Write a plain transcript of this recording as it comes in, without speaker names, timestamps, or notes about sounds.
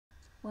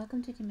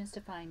Welcome to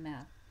Demystifying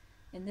Math.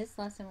 In this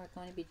lesson, we're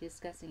going to be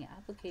discussing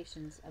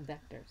applications of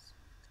vectors.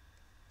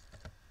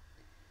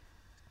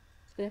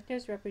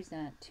 Vectors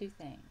represent two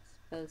things,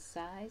 both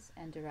size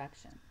and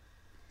direction.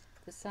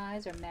 The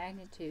size or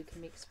magnitude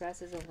can be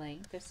expressed as a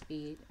length or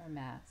speed or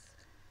mass,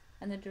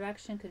 and the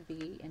direction could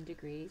be in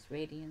degrees,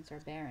 radians, or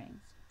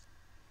bearings.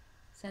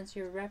 Since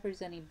you're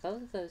representing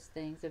both of those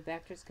things, the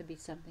vectors could be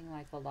something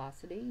like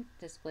velocity,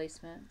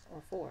 displacement,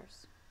 or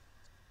force.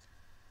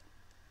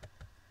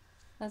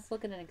 Let's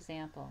look at an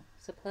example.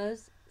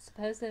 Suppose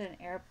that an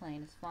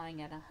airplane is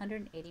flying at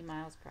 180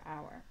 miles per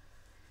hour.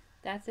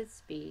 That's its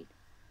speed,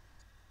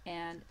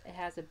 and it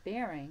has a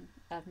bearing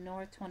of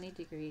north 20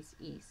 degrees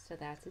east, so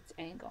that's its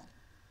angle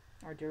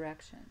or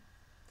direction.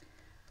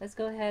 Let's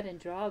go ahead and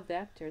draw a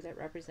vector that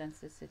represents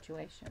this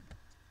situation.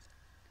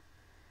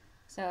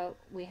 So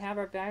we have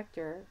our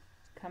vector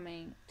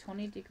coming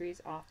 20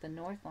 degrees off the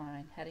north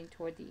line, heading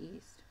toward the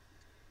east,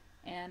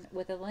 and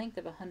with a length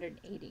of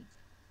 180.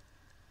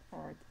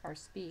 Or our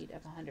speed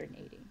of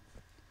 180.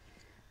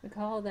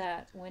 Recall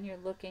that when you're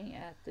looking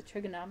at the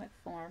trigonomic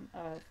form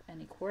of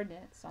any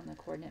coordinates on the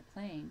coordinate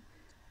plane,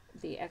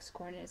 the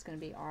x-coordinate is going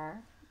to be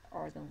r,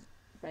 or the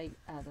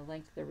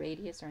length of the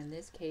radius, or in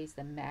this case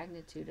the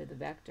magnitude of the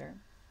vector,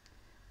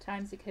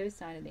 times the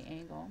cosine of the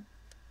angle,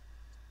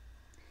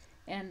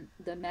 and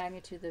the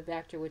magnitude of the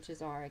vector, which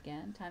is r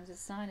again, times the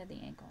sine of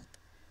the angle.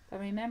 But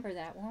remember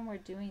that when we're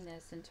doing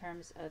this in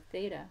terms of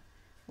theta,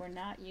 we're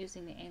not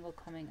using the angle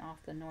coming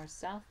off the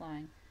north-south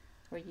line.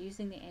 We're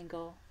using the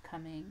angle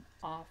coming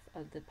off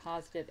of the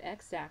positive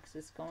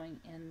x-axis going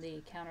in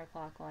the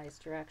counterclockwise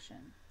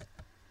direction.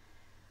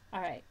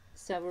 Alright,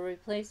 so we're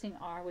replacing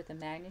r with the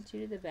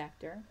magnitude of the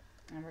vector,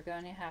 and we're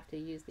going to have to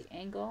use the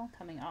angle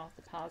coming off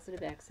the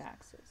positive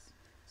x-axis.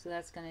 So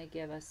that's going to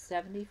give us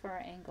 70 for our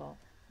angle,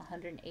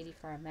 180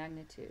 for our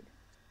magnitude.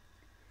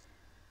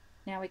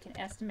 Now we can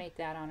estimate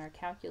that on our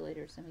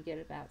calculators, and we get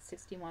about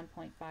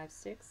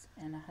 61.56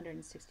 and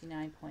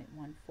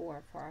 169.14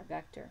 for our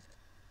vector,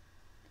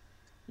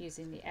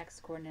 using the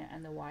x-coordinate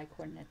and the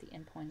y-coordinate at the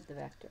endpoint of the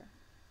vector.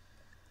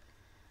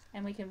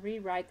 And we can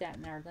rewrite that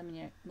in our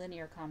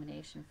linear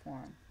combination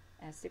form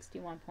as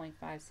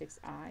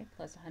 61.56i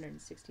plus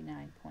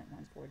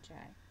 169.14j.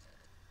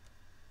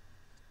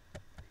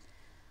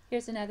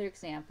 Here's another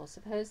example.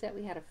 Suppose that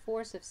we had a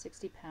force of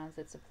 60 pounds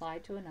that's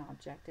applied to an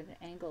object at an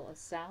angle of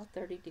south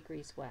 30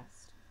 degrees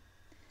west.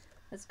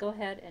 Let's go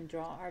ahead and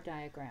draw our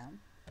diagram.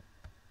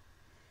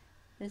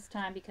 This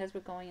time, because we're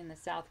going in the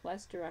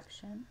southwest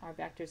direction, our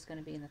vector is going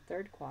to be in the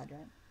third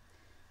quadrant.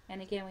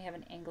 And again, we have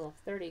an angle of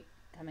 30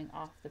 coming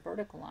off the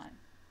vertical line.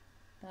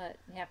 But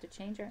we have to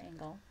change our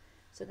angle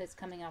so that it's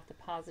coming off the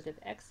positive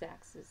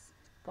x-axis,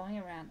 going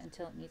around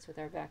until it meets with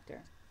our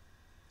vector.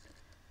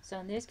 So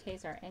in this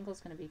case, our angle is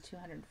going to be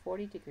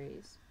 240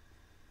 degrees,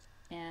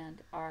 and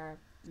our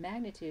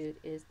magnitude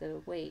is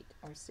the weight,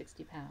 or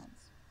 60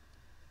 pounds.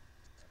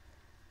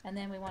 And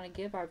then we want to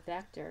give our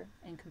vector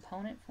in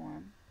component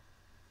form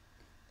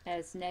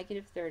as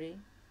negative 30,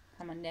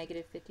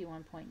 negative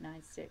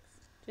 51.96,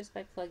 just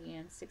by plugging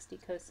in 60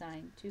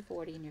 cosine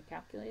 240 in your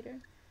calculator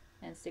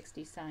and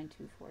 60 sine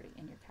 240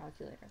 in your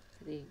calculator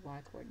for the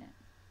y-coordinate.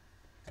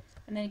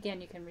 And then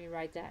again, you can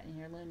rewrite that in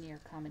your linear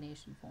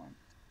combination form.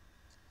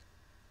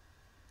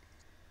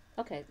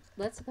 Okay,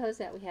 let's suppose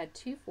that we had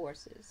two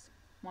forces,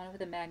 one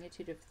with a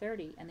magnitude of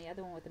 30 and the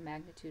other one with a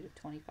magnitude of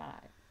 25,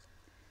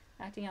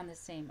 acting on the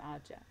same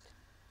object.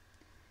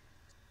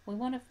 We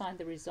want to find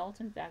the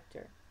resultant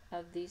vector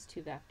of these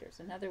two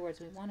vectors. In other words,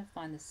 we want to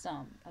find the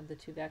sum of the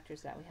two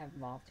vectors that we have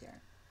involved here.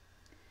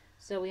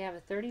 So we have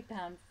a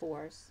 30-pound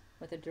force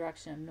with a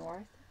direction of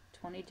north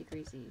 20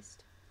 degrees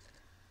east,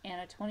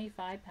 and a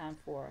 25-pound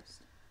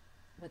force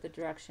with a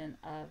direction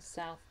of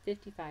south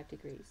 55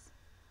 degrees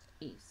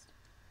east.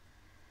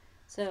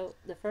 So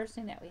the first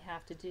thing that we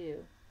have to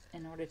do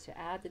in order to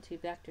add the two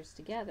vectors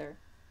together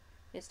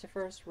is to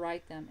first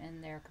write them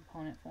in their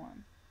component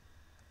form.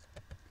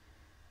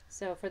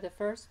 So for the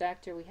first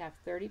vector, we have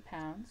 30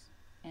 pounds,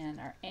 and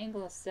our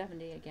angle is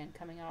 70, again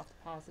coming off the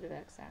positive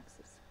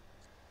x-axis.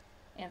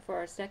 And for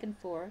our second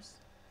force,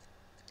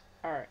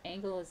 our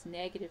angle is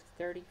negative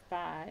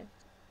 35,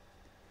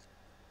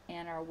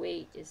 and our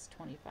weight is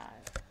 25.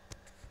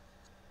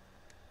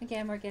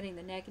 Again, we're getting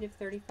the negative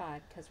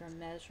 35 because we're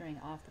measuring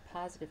off the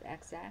positive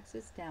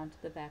x-axis down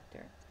to the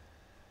vector.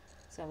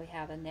 So we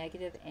have a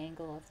negative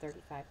angle of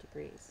 35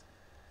 degrees.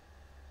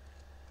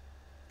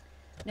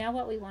 Now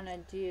what we want to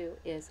do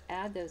is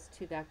add those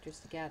two vectors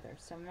together.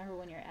 So remember,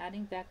 when you're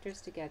adding vectors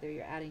together,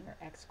 you're adding your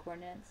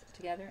x-coordinates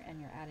together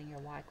and you're adding your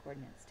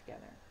y-coordinates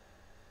together.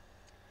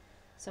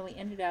 So we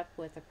ended up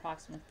with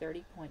approximately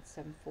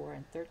 30.74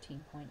 and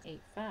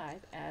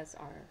 13.85 as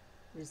our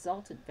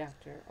resultant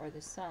vector, or the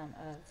sum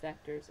of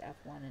vectors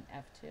f1 and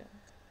f2.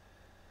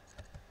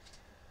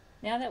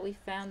 Now that we've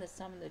found the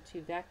sum of the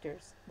two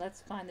vectors,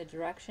 let's find the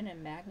direction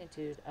and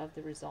magnitude of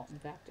the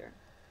resultant vector.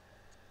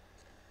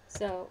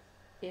 So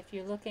if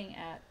you're looking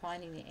at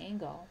finding the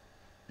angle,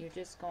 you're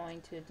just going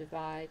to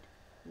divide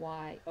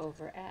y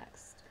over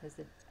x,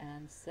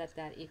 and set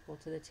that equal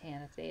to the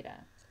tan of theta.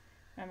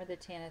 Remember, the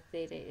tan of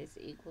theta is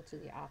equal to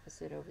the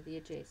opposite over the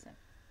adjacent.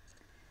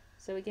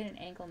 So we get an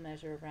angle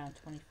measure around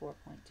 24.25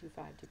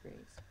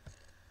 degrees.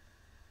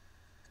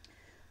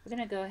 We're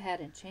going to go ahead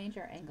and change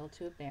our angle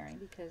to a bearing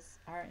because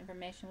our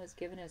information was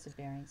given as a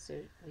bearing,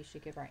 so we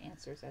should give our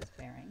answers as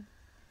bearing.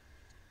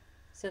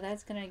 So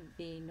that's going to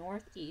be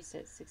northeast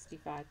at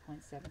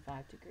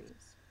 65.75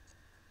 degrees.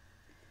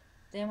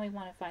 Then we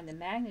want to find the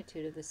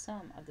magnitude of the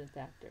sum of the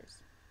vectors.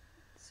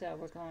 So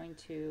we're going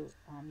to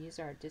use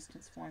our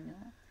distance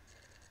formula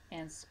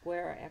and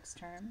square our x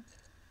term,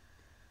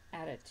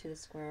 add it to the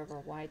square of our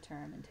y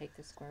term, and take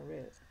the square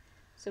root.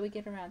 So we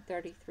get around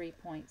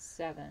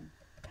 33.7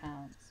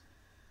 pounds.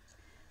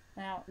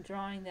 Now,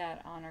 drawing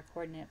that on our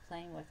coordinate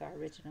plane with our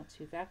original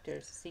two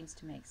vectors seems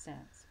to make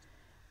sense.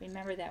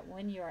 Remember that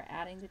when you are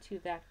adding the two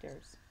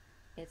vectors,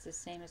 it's the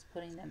same as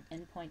putting them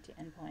endpoint to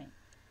endpoint.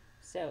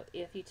 So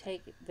if you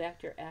take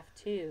vector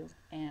f2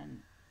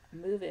 and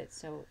move it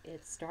so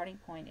its starting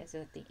point is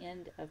at the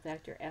end of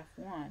vector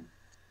f1,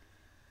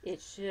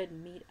 it should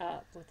meet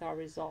up with our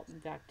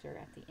resultant vector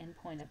at the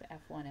endpoint of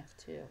f1,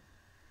 f2.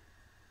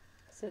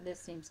 So this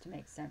seems to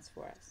make sense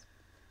for us.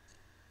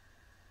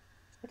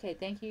 Okay,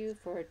 thank you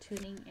for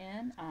tuning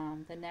in.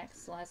 The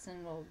next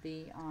lesson will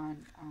be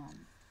on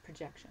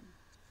projection.